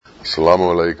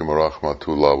Assalamu alaikum wa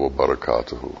rahmatullah wa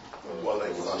barakatuhu.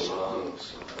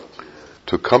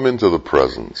 To come into the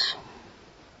presence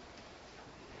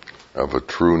of a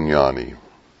true jnani,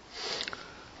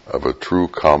 of a true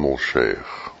Kamil Sheikh,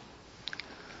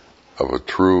 of a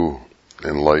true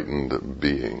enlightened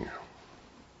being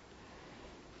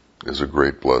is a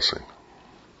great blessing.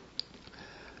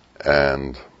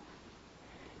 And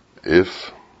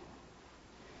if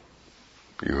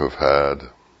you have had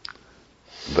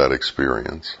that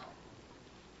experience,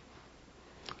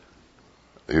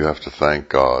 you have to thank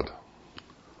God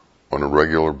on a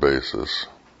regular basis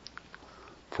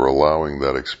for allowing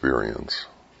that experience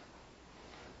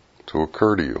to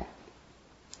occur to you.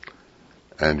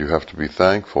 And you have to be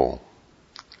thankful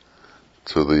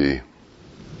to the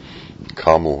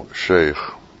Kamil Sheikh,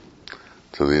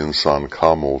 to the Insan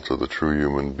Kamil, to the true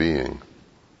human being,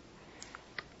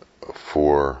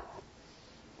 for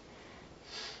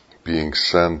being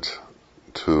sent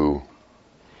to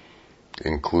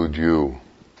include you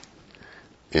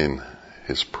in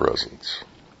his presence.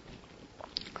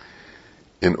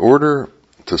 In order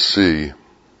to see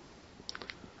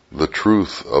the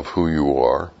truth of who you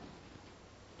are,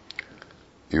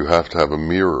 you have to have a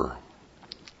mirror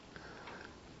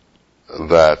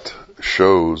that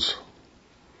shows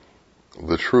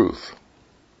the truth.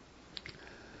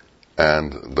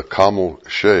 And the Kamil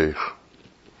Sheikh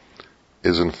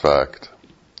is in fact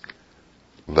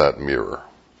that mirror.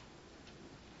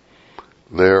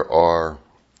 There are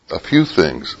a few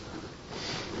things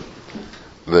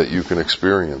that you can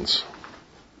experience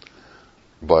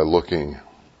by looking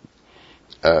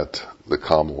at the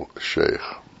Kamil Sheikh.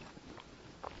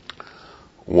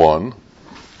 One,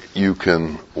 you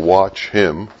can watch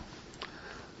him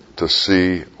to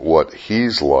see what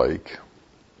he's like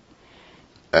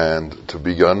and to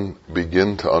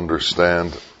begin to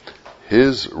understand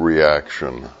his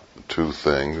reaction to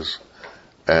things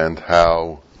and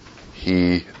how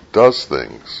he does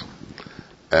things.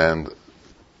 And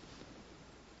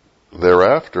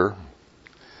thereafter,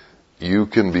 you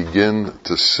can begin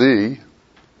to see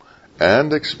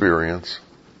and experience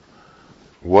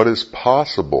what is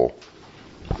possible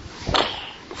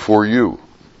for you.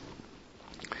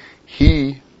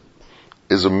 He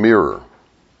is a mirror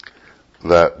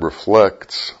that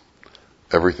reflects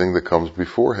everything that comes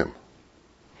before him.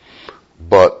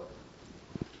 But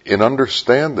in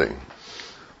understanding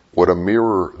what a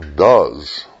mirror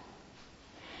does,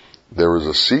 there is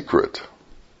a secret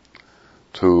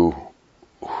to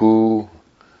who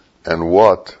and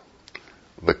what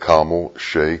the Kamil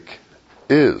Sheikh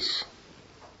is.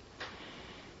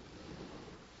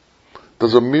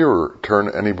 Does a mirror turn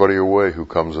anybody away who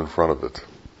comes in front of it?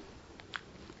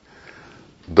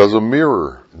 Does a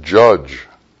mirror judge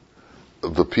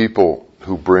the people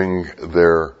who bring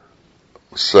their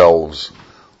selves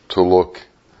to look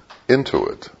into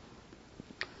it?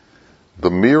 The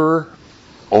mirror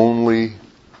only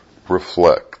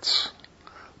reflects.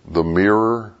 The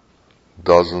mirror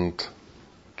doesn't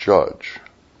judge.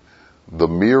 The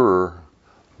mirror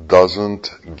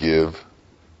doesn't give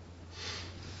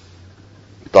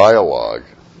dialogue.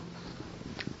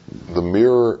 The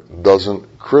mirror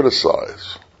doesn't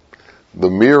criticize. The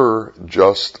mirror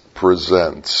just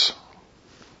presents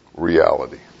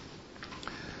reality.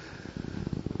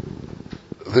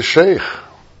 The Sheikh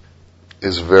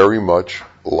is very much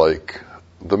like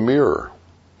the mirror.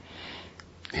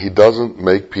 He doesn't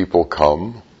make people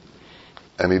come,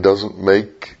 and he doesn't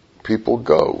make people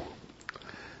go.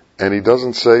 And he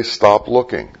doesn't say, stop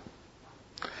looking.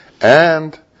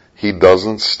 And he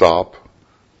doesn't stop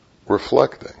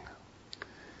reflecting.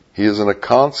 He is in a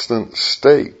constant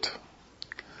state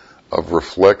of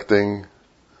reflecting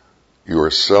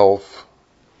yourself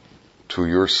to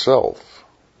yourself,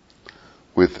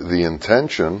 with the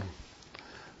intention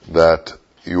that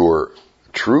your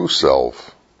true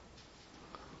self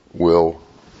will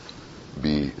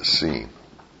be seen.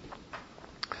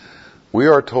 We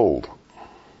are told,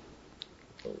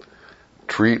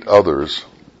 treat others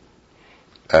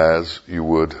as you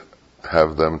would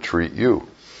have them treat you.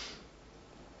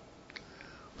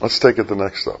 Let's take it the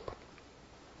next step.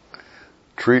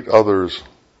 Treat others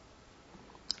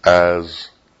as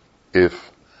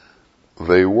if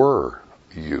they were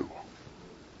you.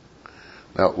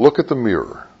 Now look at the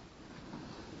mirror.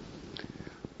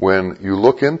 When you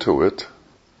look into it,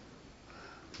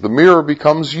 the mirror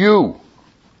becomes you.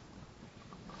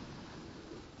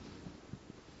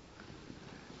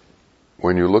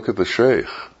 When you look at the Sheikh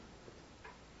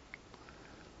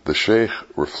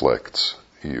reflects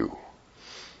you.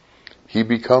 He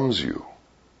becomes you.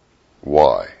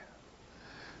 Why?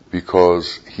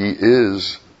 Because he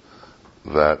is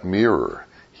that mirror.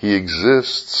 He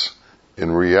exists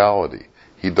in reality.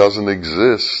 He doesn't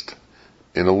exist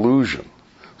in illusion.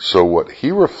 So what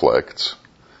he reflects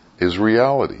is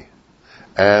reality.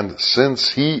 And since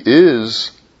he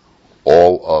is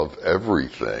all of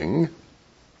everything,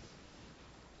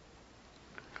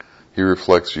 he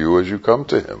reflects you as you come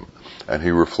to him. And he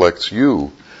reflects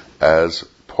you as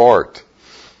part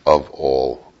of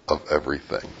all of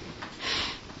everything.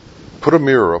 Put a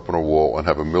mirror up on a wall and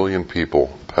have 1 million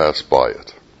people pass by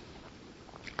it.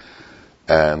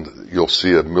 And you'll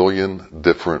see 1 million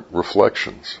different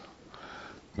reflections.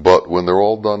 But when they're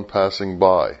all done passing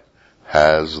by,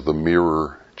 has the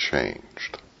mirror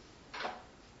changed?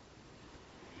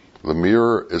 The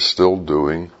mirror is still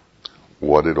doing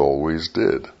what it always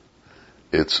did.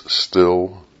 It's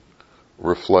still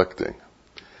reflecting.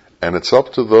 And it's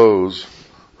up to those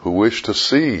who wish to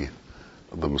see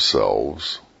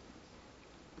themselves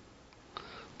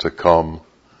to come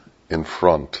in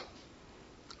front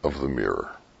of the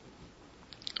mirror.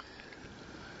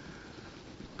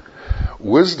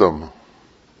 Wisdom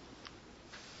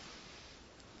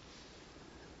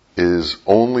is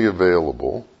only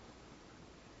available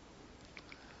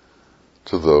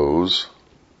to those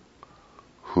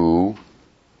who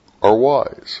are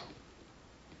wise.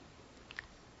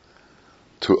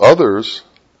 To others,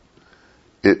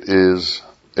 it is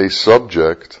a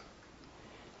subject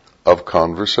of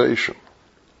conversation.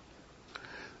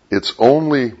 It's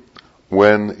only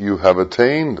when you have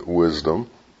attained wisdom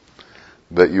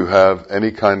that you have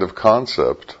any kind of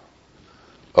concept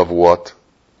of what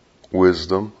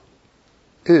wisdom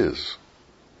is.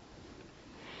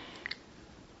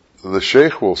 The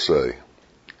Sheikh will say,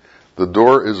 the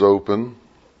door is open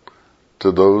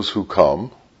to those who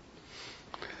come,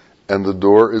 and the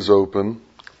door is open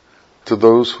to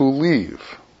those who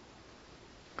leave.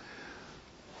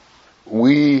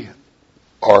 We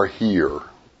are here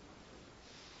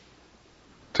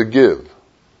to give.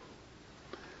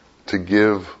 To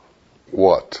give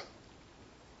what?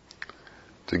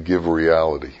 To give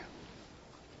reality.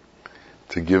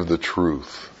 To give the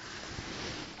truth.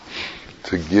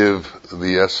 To give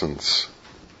the essence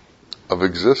of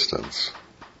existence,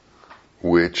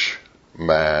 which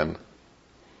man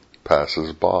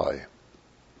passes by,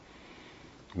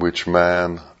 which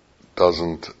man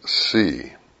doesn't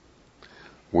see,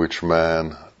 which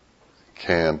man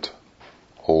can't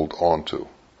hold on to.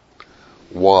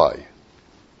 Why?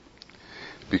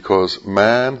 Because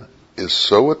man is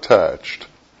so attached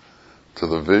to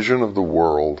the vision of the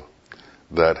world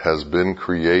that has been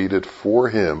created for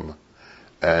him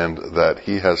and that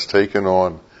he has taken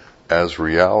on as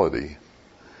reality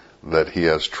that he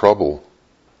has trouble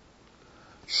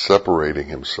separating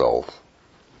himself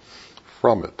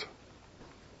from it.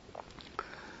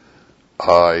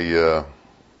 I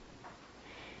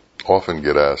often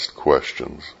get asked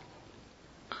questions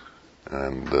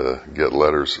and get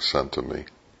letters sent to me.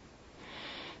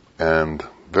 And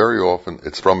very often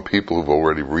it's from people who've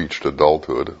already reached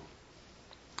adulthood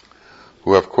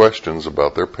who have questions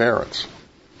about their parents.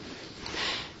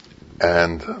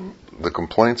 And the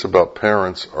complaints about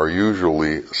parents are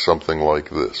usually something like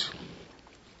this.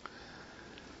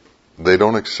 They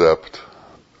don't accept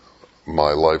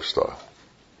my lifestyle.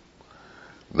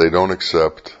 They don't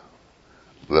accept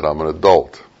that I'm an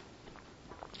adult.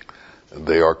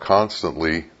 They are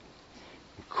constantly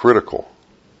critical.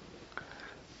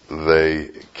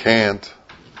 They can't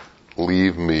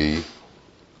leave me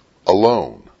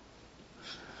alone.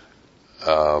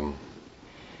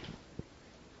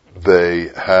 They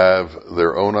have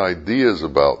their own ideas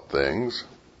about things,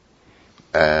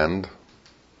 and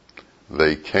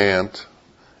they can't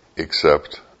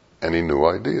accept any new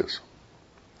ideas.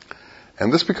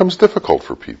 And this becomes difficult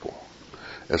for people,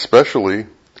 especially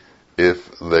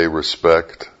if they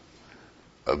respect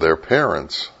their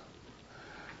parents.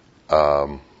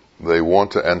 They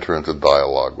want to enter into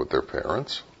dialogue with their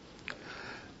parents,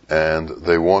 and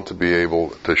they want to be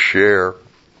able to share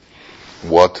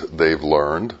what they've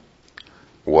learned,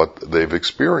 what they've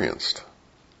experienced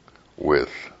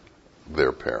with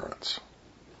their parents.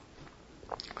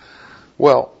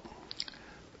 Well,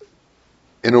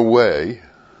 in a way,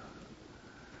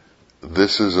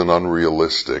 this is an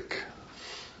unrealistic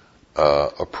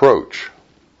approach.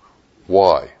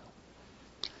 Why?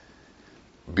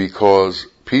 Because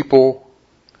people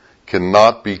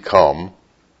cannot become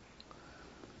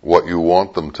what you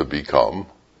want them to become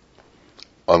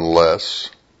unless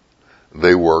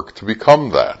they work to become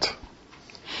that.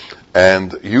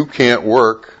 And you can't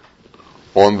work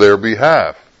on their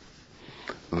behalf.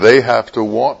 They have to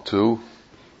want to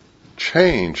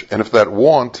change. And if that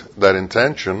want, that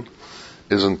intention,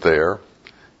 isn't there,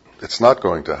 It's not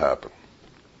going to happen.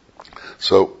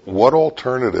 So what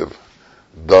alternative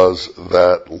does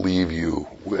that leave you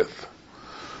with?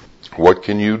 What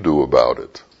can you do about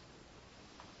it?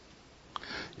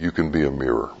 You can be a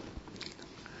mirror.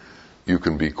 You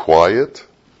can be quiet,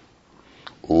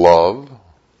 love,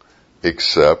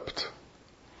 accept,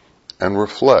 and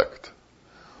reflect.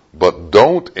 But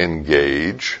don't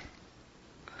engage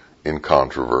in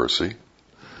controversy.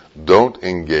 Don't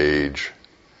engage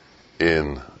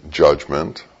in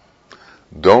judgment.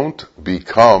 Don't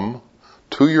become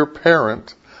to your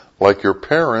parent like your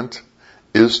parent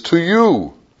is to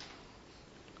you,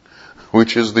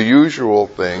 which is the usual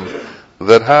thing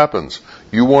that happens.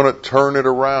 You want to turn it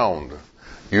around.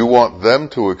 You want them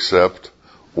to accept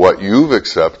what you've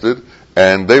accepted,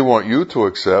 and they want you to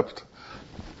accept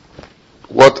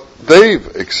what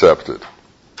they've accepted.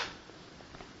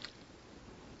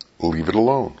 Leave it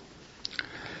alone.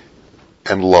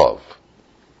 And love.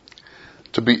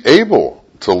 To be able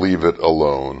to leave it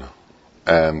alone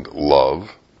and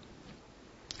love,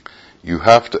 you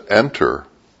have to enter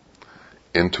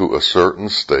into a certain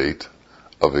state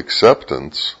of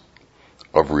acceptance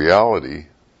of reality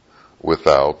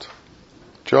without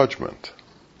judgment.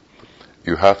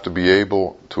 You have to be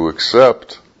able to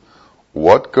accept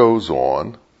what goes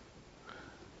on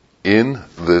in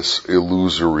this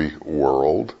illusory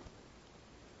world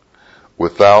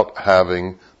without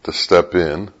having to step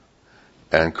in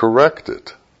and correct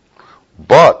it.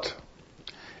 But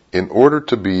in order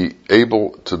to be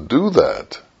able to do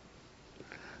that,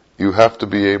 you have to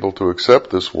be able to accept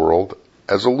this world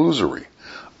as illusory.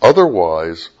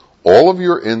 Otherwise, all of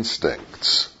your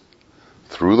instincts,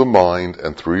 through the mind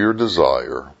and through your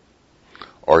desire,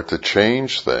 are to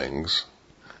change things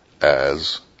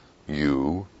as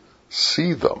you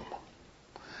see them.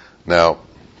 Now,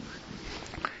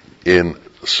 in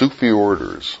Sufi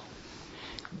orders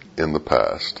in the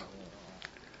past,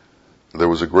 there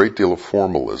was a great deal of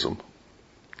formalism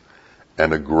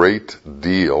and a great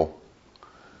deal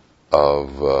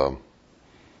of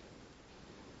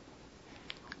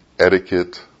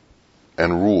etiquette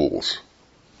and rules.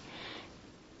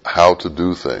 How to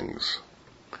do things,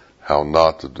 how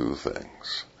not to do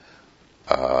things,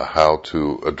 how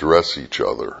to address each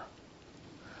other.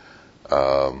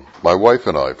 My wife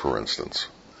and I, for instance,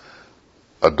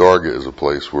 a dargah is a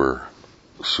place where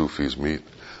Sufis meet.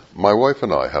 My wife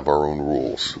and I have our own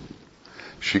rules.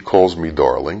 She calls me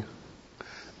darling,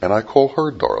 and I call her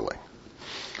darling.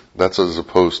 That's as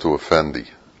opposed to Effendi.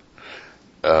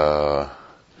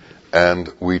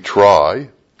 And we try,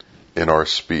 in our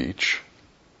speech,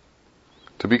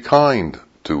 to be kind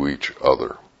to each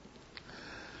other.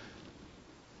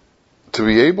 To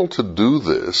be able to do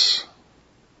this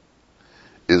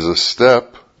is a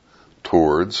step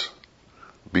towards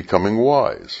becoming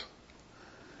wise.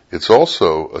 It's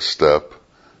also a step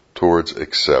towards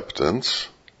acceptance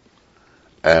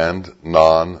and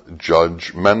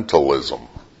non-judgmentalism.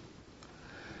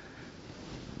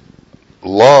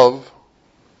 Love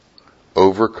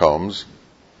overcomes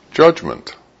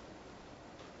judgment.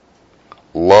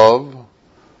 Love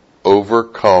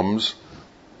overcomes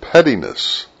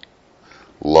pettiness.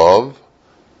 Love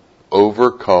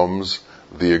overcomes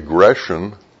the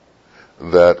aggression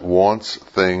that wants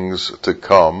things to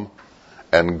come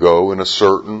and go in a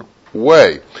certain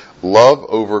way. Love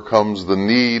overcomes the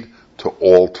need to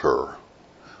alter.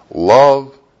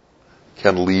 Love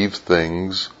can leave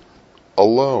things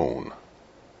alone.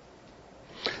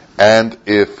 And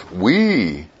if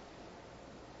we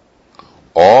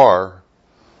are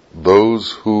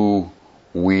those who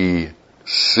we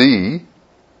see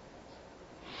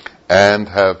and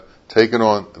have taken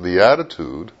on the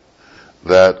attitude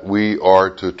that we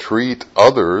are to treat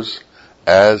others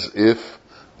as if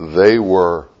they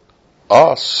were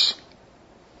us,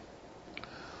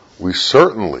 we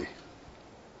certainly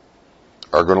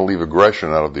are going to leave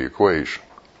aggression out of the equation.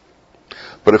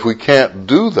 But if we can't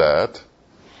do that,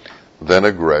 then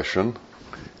aggression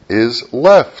is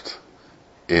left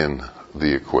in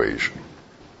the equation.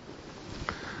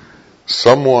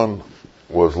 Someone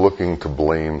was looking to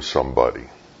blame somebody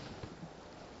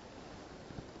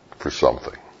for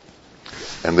something,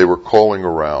 and they were calling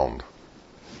around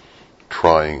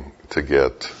trying to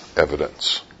get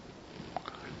evidence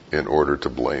in order to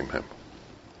blame him.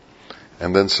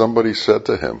 And then somebody said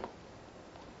to him,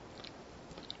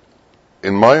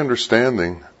 in my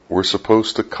understanding, we're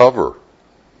supposed to cover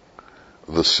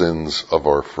the sins of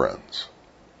our friends.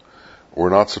 We're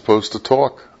not supposed to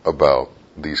talk about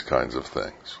these kinds of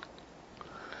things.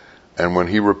 And when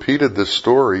he repeated this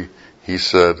story, he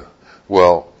said,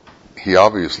 well, he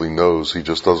obviously knows, he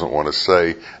just doesn't want to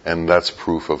say, and that's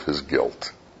proof of his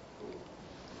guilt.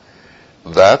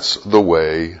 That's the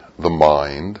way the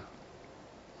mind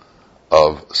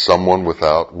of someone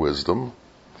without wisdom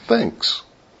thinks.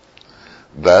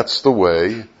 That's the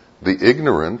way the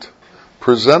ignorant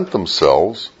present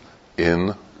themselves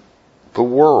in the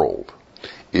world.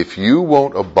 If you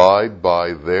won't abide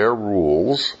by their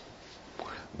rules,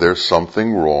 there's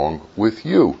something wrong with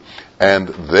you. And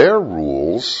their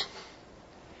rules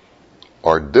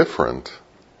are different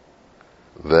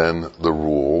than the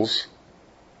rules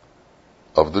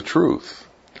of the truth.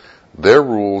 Their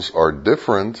rules are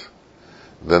different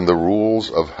than the rules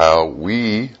of how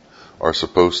we are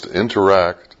supposed to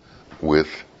interact with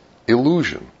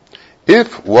illusion.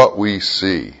 If what we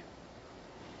see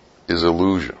is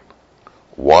illusion,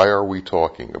 why are we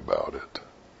talking about it?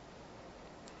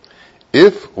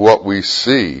 If what we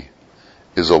see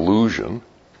is illusion,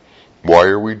 why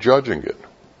are we judging it?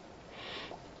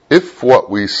 If what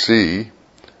we see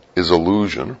is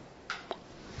illusion,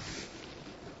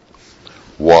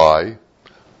 why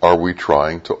are we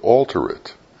trying to alter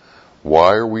it?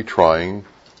 Why are we trying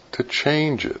to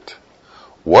change it?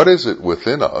 What is it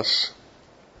within us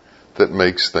that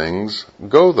makes things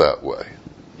go that way?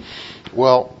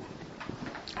 Well,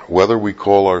 whether we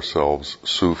call ourselves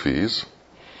Sufis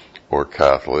or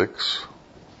Catholics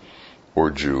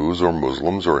or Jews or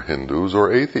Muslims or Hindus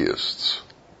or atheists,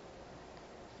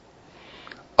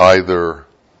 either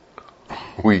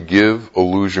we give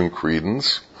illusion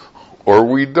credence or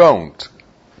we don't.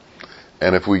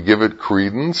 And if we give it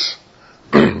credence,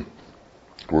 we're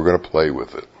going to play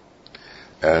with it.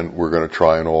 And we're going to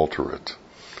try and alter it.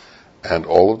 And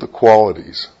all of the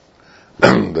qualities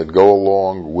that go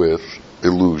along with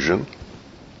illusion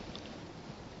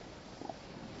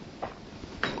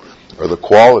are the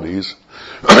qualities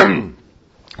that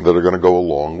are going to go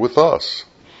along with us.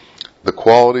 The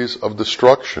qualities of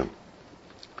destruction,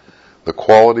 the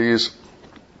qualities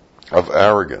of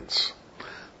arrogance,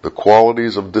 the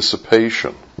qualities of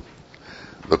dissipation,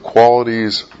 the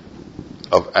qualities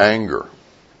of anger.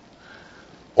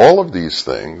 All of these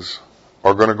things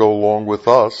are going to go along with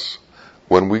us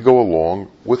when we go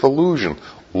along with illusion.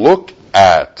 Look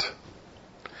at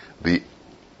the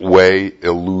way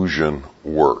illusion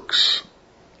works.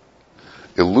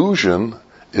 Illusion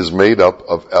is made up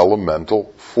of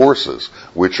elemental forces,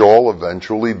 which all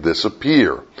eventually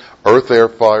disappear. Earth, air,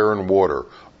 fire, and water.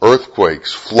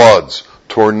 Earthquakes, floods,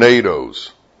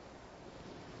 tornadoes.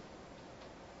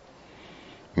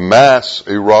 Mass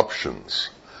eruptions.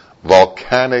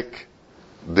 Volcanic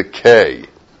decay.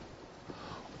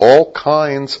 All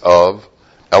kinds of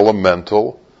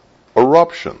elemental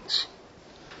eruptions.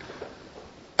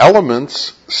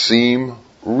 Elements seem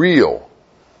real.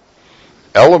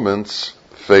 Elements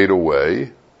fade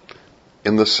away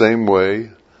in the same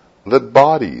way that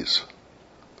bodies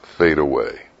fade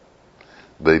away.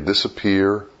 They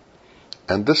disappear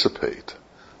and dissipate.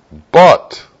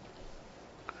 But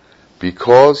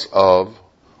because of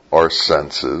our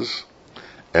senses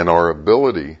and our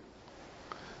ability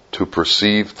to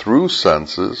perceive through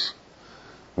senses,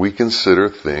 we consider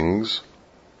things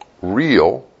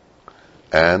real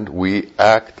and we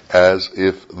act as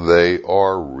if they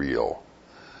are real.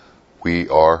 We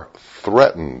are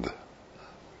threatened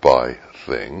by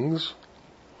things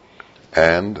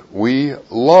and we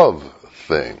love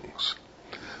things.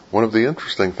 One of the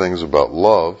interesting things about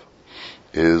love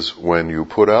is when you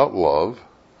put out love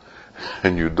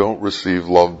and you don't receive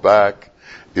love back,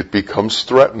 it becomes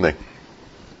threatening.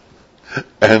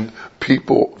 And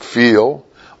people feel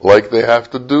like they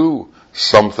have to do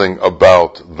something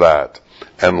about that.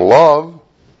 And love,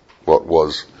 what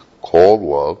was called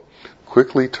love,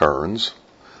 quickly turns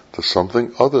to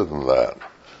something other than that,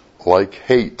 like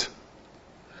hate.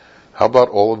 How about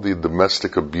all of the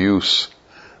domestic abuse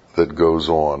that goes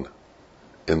on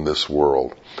in this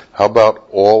world? How about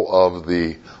all of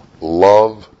the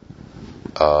love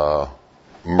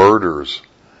murders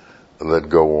that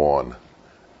go on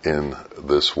in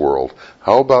this world?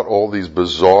 How about all these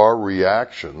bizarre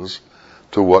reactions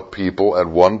to what people at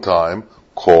one time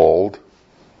called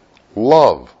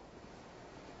love?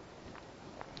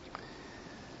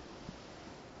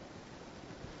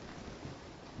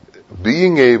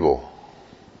 Being able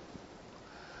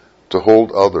to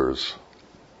hold others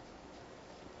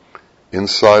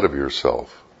inside of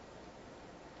yourself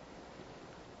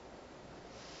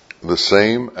the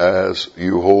same as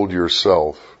you hold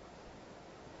yourself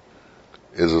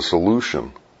is a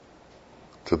solution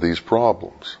to these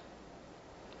problems.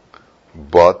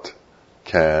 But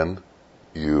can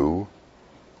you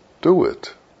do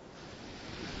it?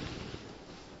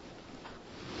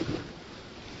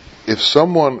 If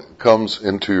someone comes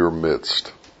into your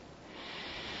midst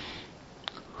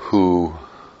who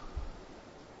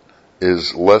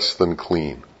is less than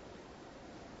clean,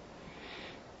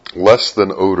 less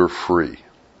than odor-free,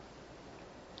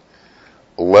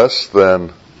 less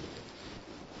than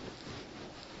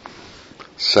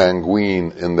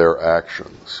sanguine in their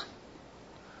actions,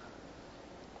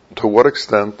 to what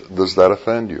extent does that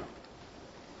offend you?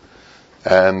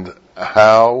 And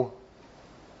how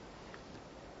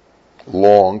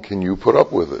long can you put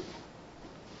up with it?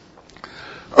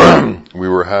 We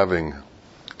were having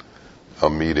a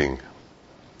meeting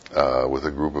with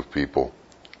a group of people,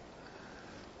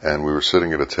 and we were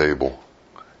sitting at a table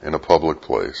in a public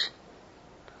place,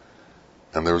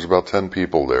 and there was about 10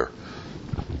 people there,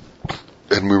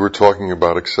 and we were talking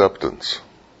about acceptance.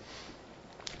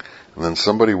 And then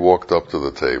somebody walked up to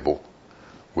the table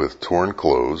with torn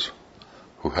clothes,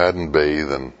 who hadn't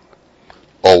bathed in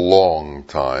a long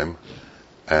time,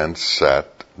 and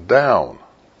sat down.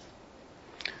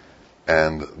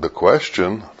 And the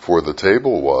question for the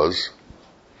table was,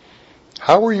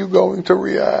 how are you going to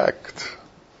react?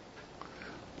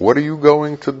 What are you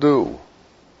going to do?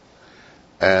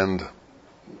 And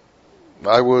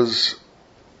I was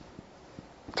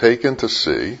taken to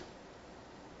see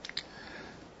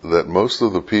that most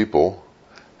of the people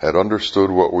had understood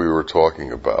what we were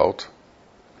talking about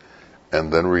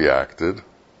and then reacted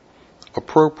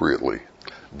appropriately.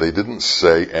 They didn't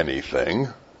say anything.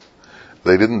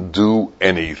 They didn't do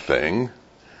anything.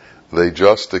 They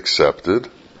just accepted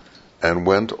and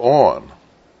went on.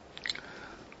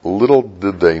 Little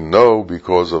did they know,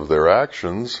 because of their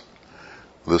actions,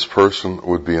 this person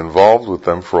would be involved with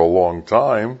them for a long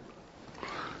time,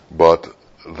 but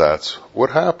that's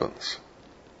what happens.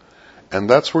 And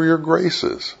that's where your grace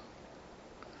is.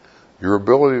 Your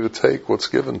ability to take what's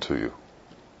given to you.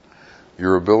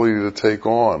 Your ability to take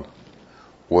on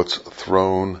what's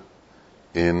thrown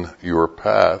in your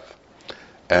path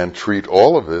and treat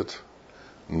all of it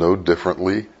no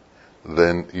differently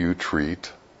than you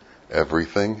treat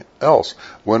everything else.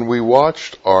 When we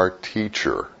watched our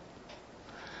teacher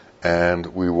and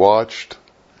we watched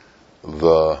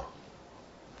the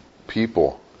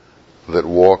people that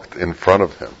walked in front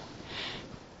of him,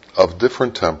 of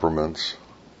different temperaments,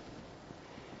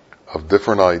 of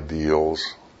different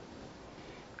ideals,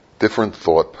 different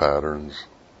thought patterns,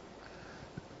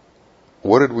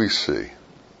 what did we see?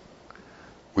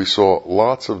 We saw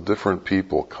lots of different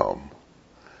people come,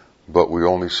 but we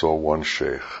only saw one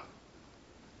sheikh.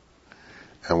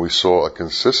 And we saw a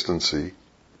consistency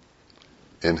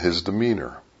in his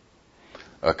demeanor,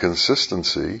 a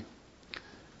consistency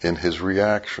in his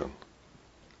reaction.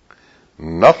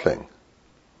 Nothing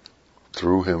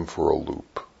threw him for a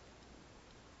loop.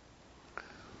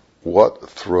 What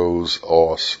throws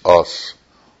us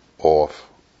off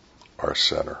our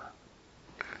center?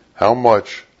 How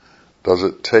much does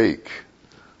it take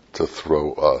to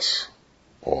throw us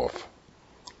off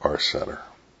our center?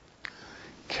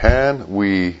 Can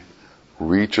we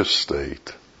reach a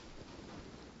state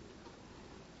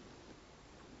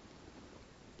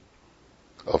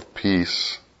of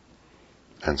peace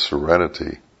and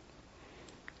serenity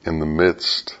in the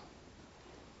midst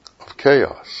of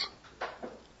chaos?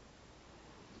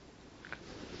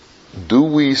 Do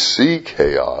we see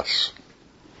chaos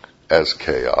as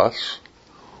chaos,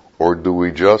 or do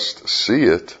we just see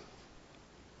it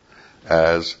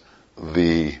as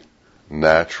the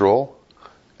natural,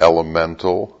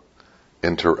 elemental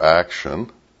interaction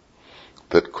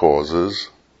that causes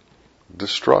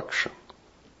destruction?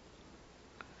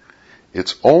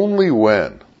 It's only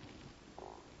when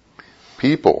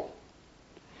people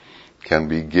can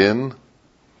begin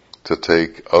to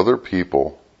take other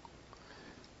people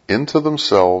into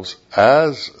themselves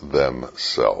as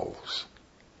themselves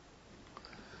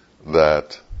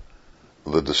that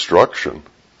the destruction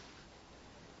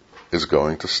is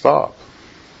going to stop.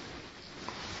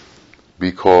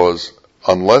 Because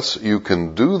unless you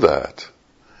can do that,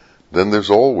 then there's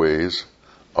always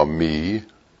a me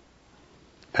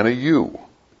and a you.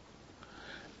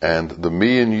 And the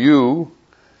me and you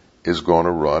is going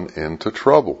to run into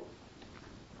trouble.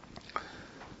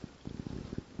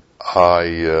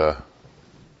 I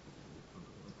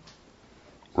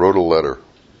wrote a letter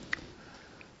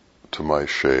to my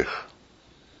sheikh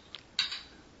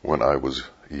when I was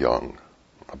young,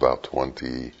 about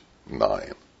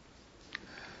 29.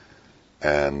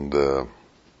 And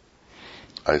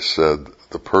I said,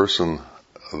 the person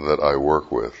that I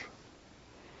work with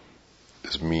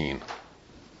is mean.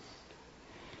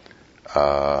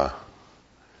 I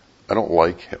don't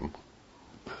like him.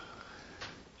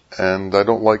 And I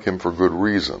don't like him for good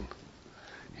reason.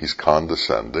 He's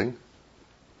condescending.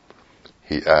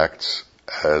 He acts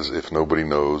as if nobody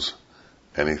knows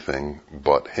anything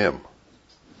but him.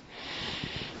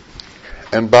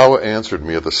 And Bawa answered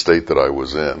me at the state that I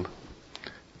was in,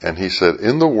 and he said,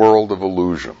 in the world of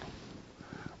illusion,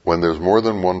 when there's more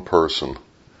than one person,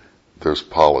 there's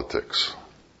politics.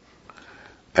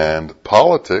 And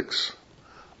politics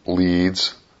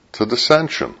leads to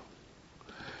dissension.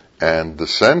 And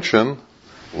dissension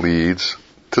leads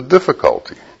to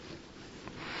difficulty.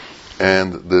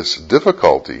 And this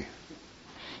difficulty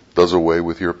does away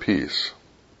with your peace.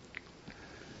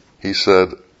 He said,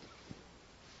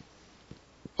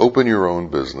 open your own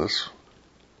business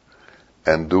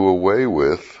and do away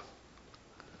with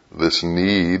this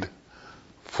need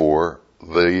for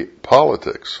the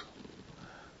politics.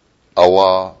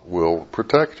 Allah will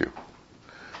protect you.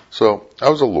 So I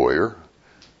was a lawyer,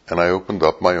 and I opened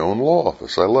up my own law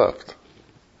office. I left.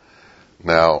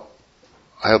 Now,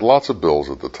 I had lots of bills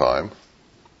at the time.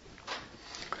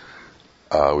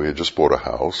 We had just bought a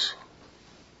house.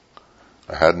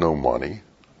 I had no money.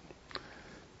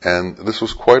 And this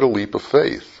was quite a leap of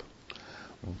faith.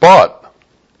 But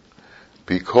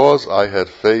because I had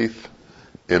faith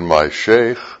in my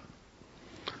sheikh,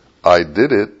 I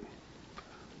did it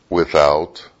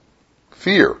without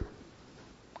fear.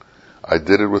 I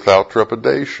did it without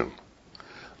trepidation.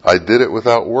 I did it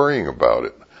without worrying about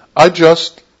it. I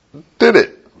just did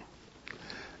it.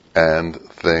 And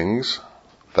things,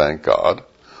 thank God,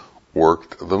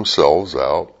 worked themselves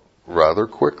out rather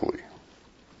quickly.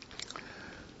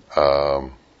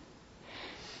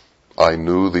 I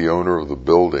knew the owner of the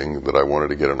building that I wanted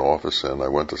to get an office in. I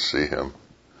went to see him.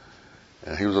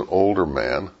 And he was an older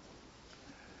man,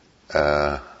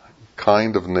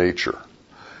 kind of nature.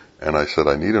 And I said,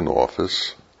 I need an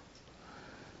office.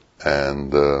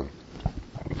 And do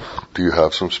you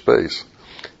have some space?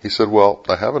 He said, well,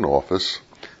 I have an office,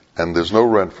 and there's no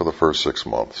rent for the first 6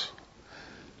 months.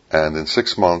 And in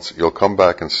 6 months, you'll come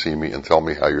back and see me and tell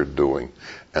me how you're doing,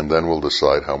 and then we'll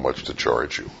decide how much to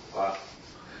charge you. Wow.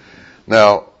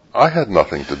 Now, I had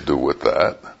nothing to do with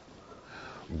that,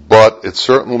 but it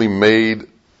certainly made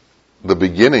the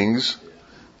beginnings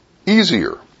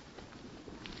easier.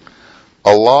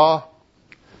 Allah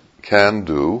can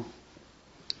do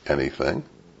anything,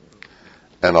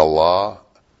 and Allah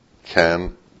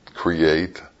can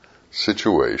create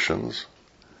situations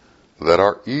that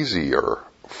are easier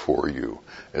for you,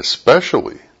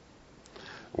 especially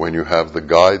when you have the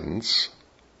guidance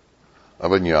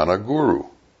of a jnana guru,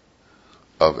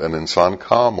 of an insan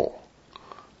kamil,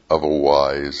 of a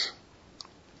wise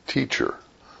teacher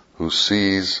who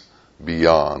sees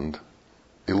beyond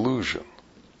illusion.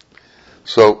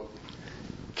 So,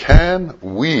 can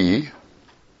we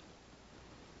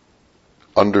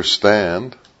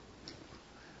understand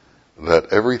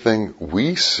that everything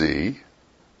we see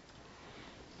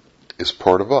is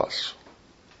part of us?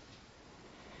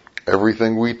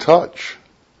 Everything we touch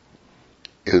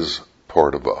is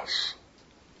part of us.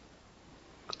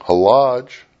 Hallaj,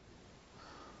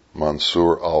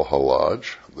 Mansur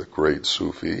al-Hallaj, the great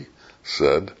Sufi,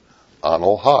 said,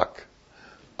 Anal Haq,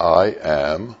 I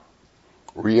am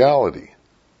reality.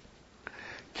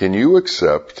 Can you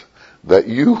accept that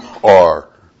you are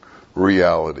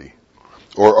reality?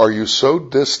 Or are you so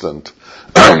distant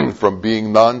from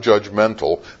being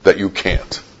non-judgmental that you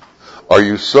can't? Are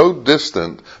you so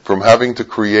distant from having to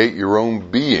create your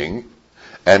own being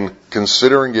and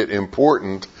considering it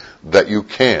important that you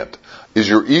can't? Is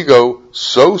your ego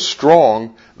so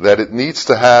strong that it needs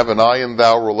to have an I and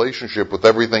thou relationship with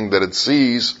everything that it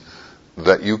sees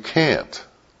that you can't?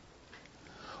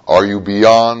 Are you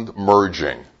beyond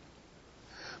merging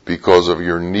because of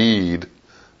your need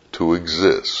to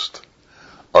exist?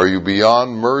 Are you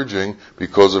beyond merging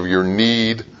because of your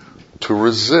need to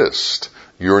resist,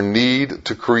 your need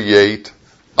to create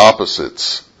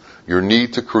opposites, your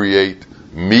need to create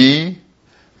me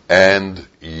and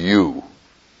you?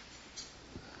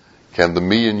 Can the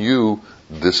me and you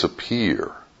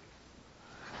disappear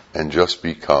and just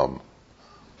become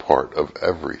part of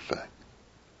everything?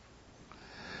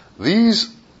 These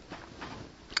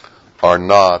are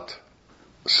not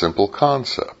simple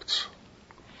concepts.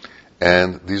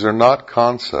 And these are not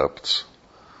concepts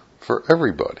for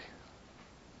everybody.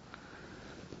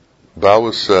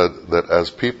 Bawa said that as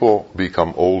people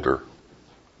become older,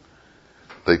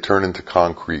 they turn into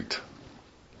concrete.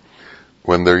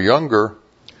 When they're younger,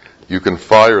 you can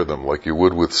fire them like you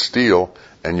would with steel,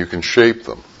 and you can shape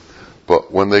them.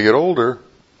 But when they get older,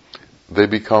 they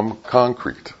become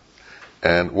concrete.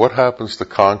 And what happens to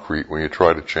concrete when you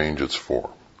try to change its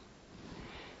form?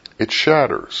 It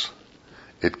shatters.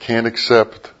 It can't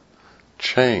accept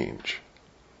change.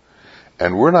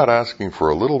 And we're not asking for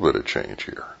a little bit of change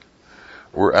here.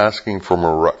 We're asking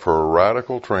for a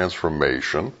radical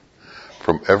transformation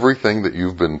from everything that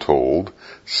you've been told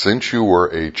since you were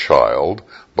a child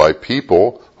by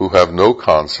people who have no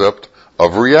concept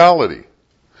of reality.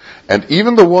 And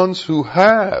even the ones who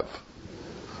have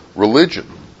religion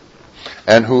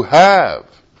and who have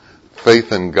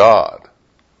faith in God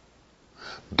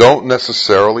don't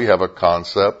necessarily have a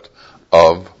concept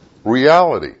of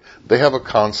reality. They have a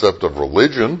concept of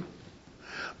religion,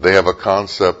 they have a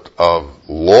concept of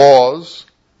laws,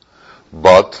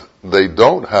 but they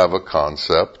don't have a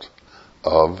concept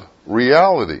of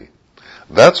reality.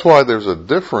 That's why there's a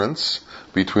difference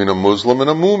between a Muslim and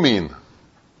a mu'min.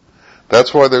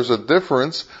 That's why there's a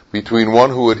difference between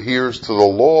one who adheres to the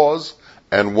laws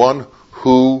and one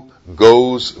who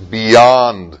goes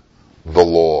beyond the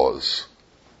laws,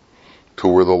 to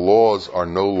where the laws are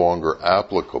no longer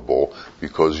applicable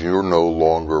because you're no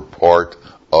longer part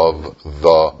of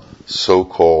the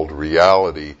so-called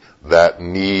reality that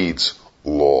needs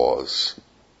laws.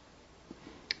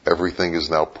 Everything is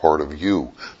now part of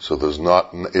you. So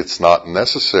it's not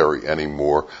necessary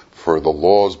anymore for the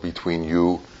laws between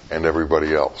you and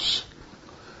everybody else.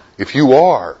 If you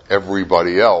are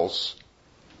everybody else,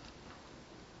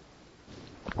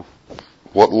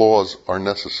 what laws are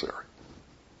necessary?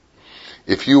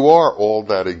 If you are all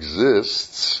that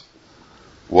exists,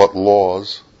 what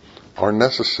laws are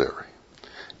necessary?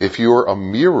 If you're a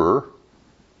mirror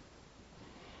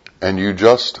and you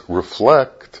just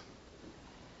reflect,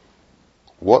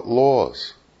 what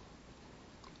laws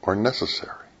are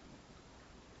necessary?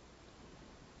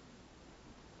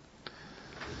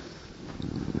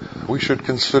 We should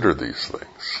consider these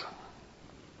things.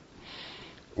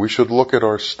 We should look at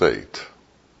our state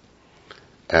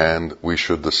and we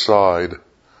should decide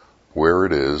where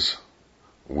it is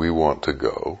we want to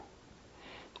go,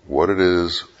 what it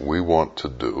is we want to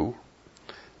do,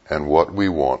 and what we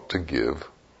want to give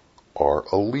our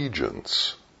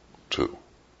allegiance to.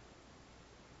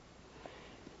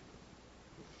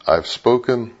 I've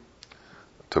spoken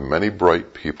to many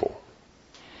bright people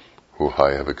who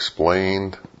I have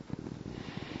explained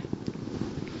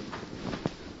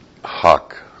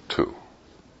Haq to,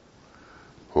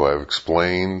 who I've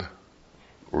explained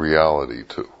reality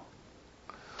to,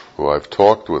 who I've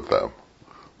talked with them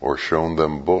or shown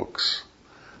them books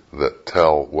that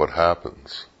tell what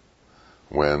happens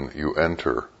when you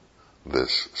enter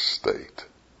this state.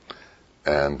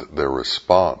 And their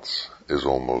response is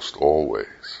almost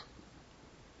always,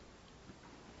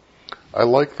 I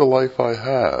like the life I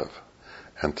have,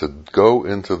 and to go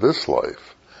into this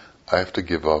life, I have to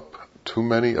give up too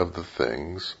many of the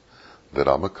things that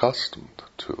I'm accustomed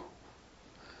to.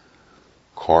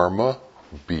 Karma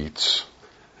beats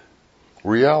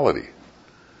reality.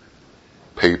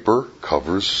 Paper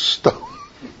covers stone.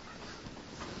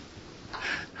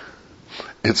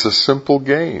 It's a simple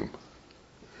game.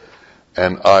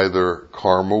 And either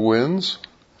karma wins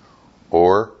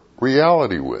or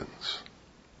reality wins.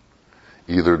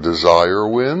 Either desire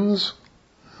wins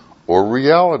or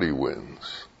reality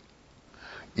wins.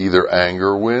 Either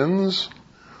anger wins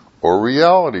or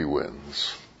reality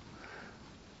wins.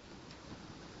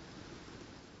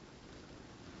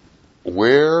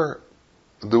 Where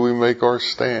do we make our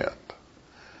stand?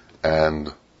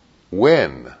 And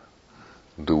when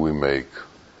do we make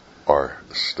our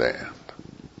stand?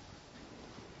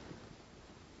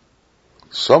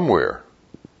 Somewhere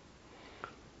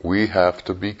we have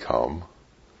to become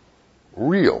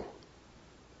real.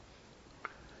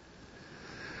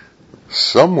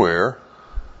 Somewhere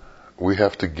we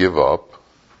have to give up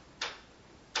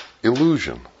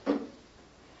illusion.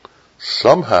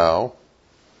 Somehow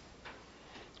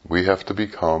we have to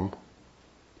become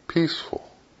peaceful.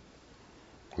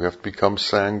 We have to become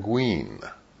sanguine.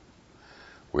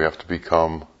 We have to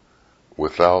become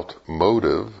without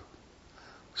motive,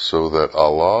 so that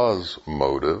Allah's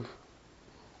motive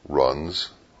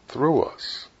runs through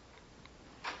us.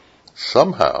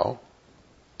 Somehow,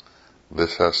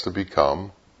 this has to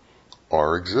become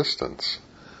our existence.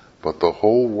 But the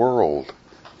whole world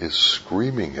is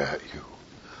screaming at you,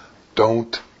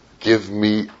 don't give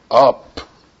me up.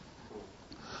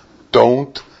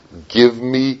 Don't give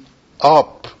me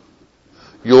up.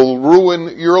 You'll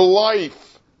ruin your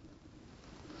life.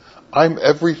 I'm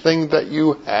everything that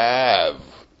you have.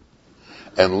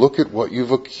 And look at what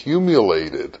you've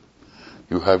accumulated.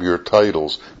 You have your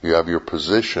titles, you have your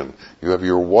position, you have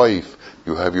your wife,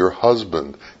 you have your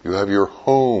husband, you have your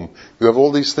home, you have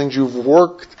all these things you've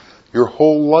worked your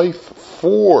whole life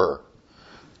for.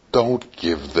 Don't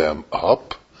give them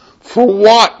up. For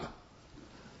what?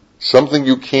 Something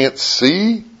you can't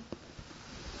see?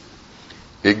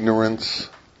 Ignorance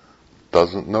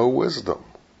doesn't know wisdom.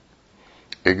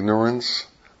 Ignorance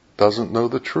doesn't know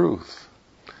the truth.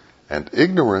 And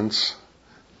ignorance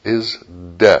is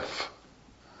deaf.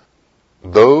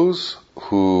 Those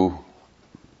who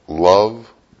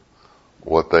love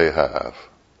what they have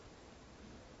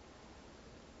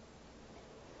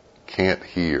can't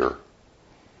hear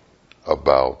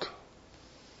about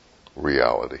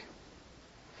reality.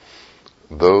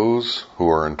 Those who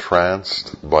are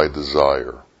entranced by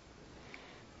desire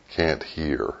can't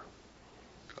hear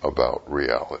about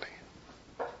reality.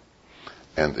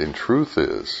 And in truth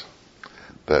is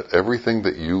that everything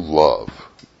that you love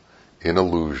in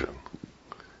illusion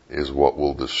is what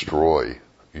will destroy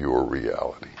your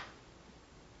reality.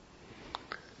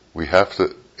 We have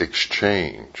to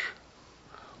exchange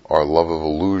our love of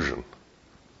illusion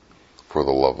for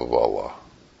the love of Allah.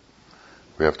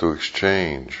 We have to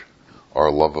exchange our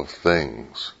love of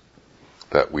things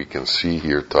that we can see,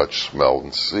 hear, touch, smell,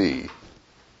 and see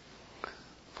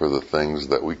for the things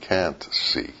that we can't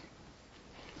see,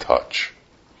 touch,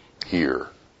 hear,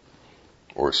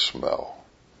 or smell,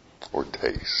 or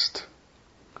taste.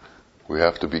 We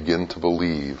have to begin to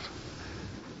believe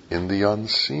in the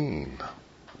unseen.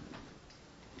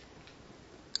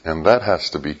 And that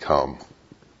has to become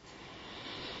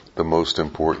the most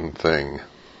important thing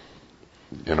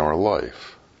in our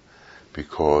life.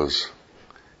 Because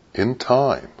in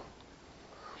time,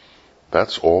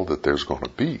 that's all that there's going to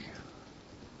be.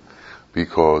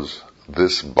 Because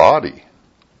this body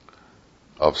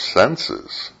of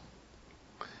senses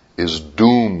is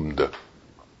doomed.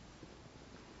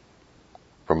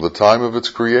 From the time of its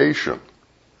creation,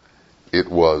 it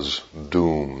was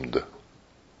doomed.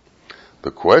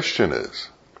 The question is,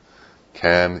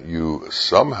 can you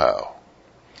somehow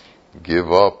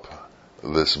give up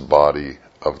this body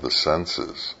of the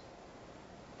senses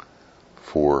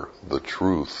for the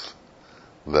truth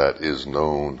that is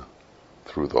known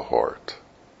through the heart?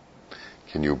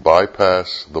 Can you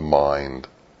bypass the mind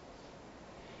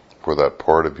for that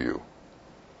part of you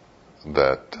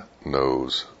that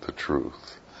knows the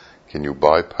truth? Can you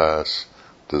bypass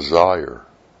desire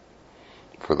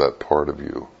for that part of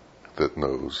you that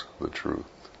knows the truth?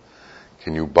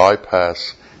 Can you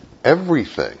bypass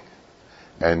everything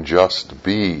and just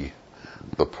be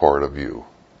the part of you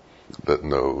that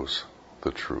knows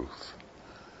the truth?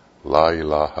 La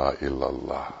ilaha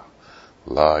illallah.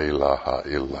 La ilaha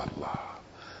illallah.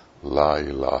 La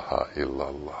ilaha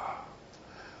illallah.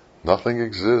 Nothing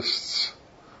exists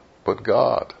but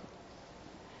God.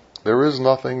 There is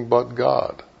nothing but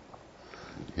God.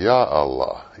 Ya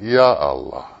Allah, Ya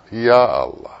Allah, Ya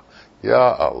Allah,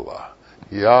 Ya Allah,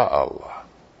 Ya Allah.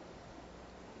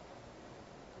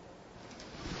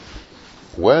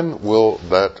 When will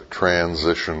that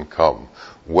transition come?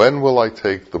 When will I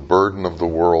take the burden of the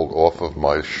world off of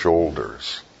my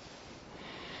shoulders?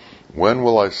 When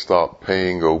will I stop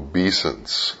paying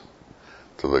obeisance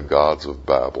to the gods of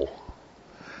Babel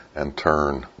and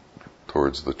turn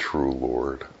towards the true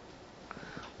Lord?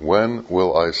 When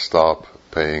will I stop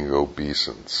paying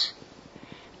obeisance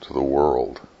to the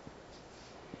world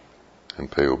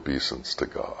and pay obeisance to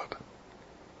God?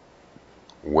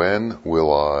 When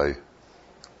will I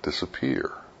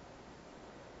disappear?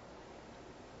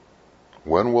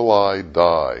 When will I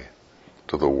die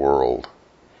to the world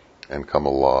and come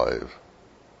alive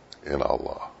in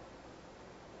Allah?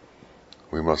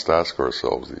 We must ask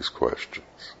ourselves these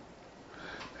questions,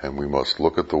 and we must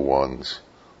look at the ones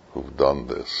who've done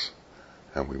this,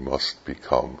 and we must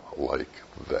become like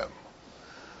them.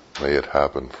 May it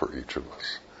happen for each of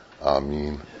us.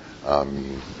 Ameen.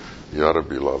 Ameen. Ya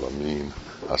Rabbil Alameen.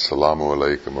 Assalamu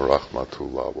alaikum wa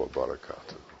rahmatullah wa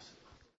barakatuh.